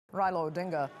Raila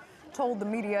Odinga told the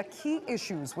media key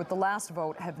issues with the last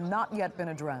vote have not yet been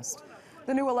addressed.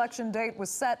 The new election date was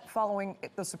set following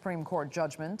the Supreme Court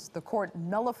judgment. The court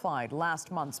nullified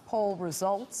last month's poll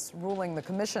results, ruling the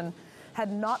commission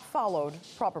had not followed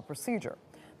proper procedure.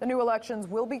 The new elections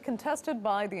will be contested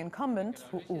by the incumbent,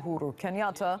 Uhuru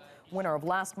Kenyatta, winner of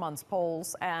last month's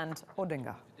polls, and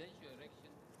Odinga.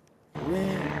 We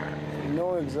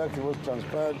know exactly what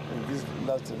transpired in these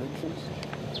last elections.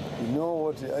 We know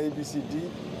what the IEBC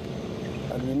did,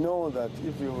 and we know that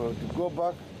if we were to go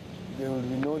back, there will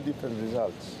be no different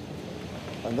results.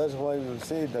 And that's why we will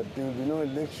say that there will be no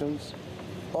elections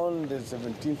on the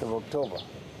 17th of October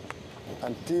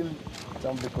until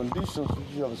some of the conditions which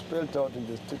you have spelled out in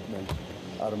the statement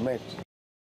are met.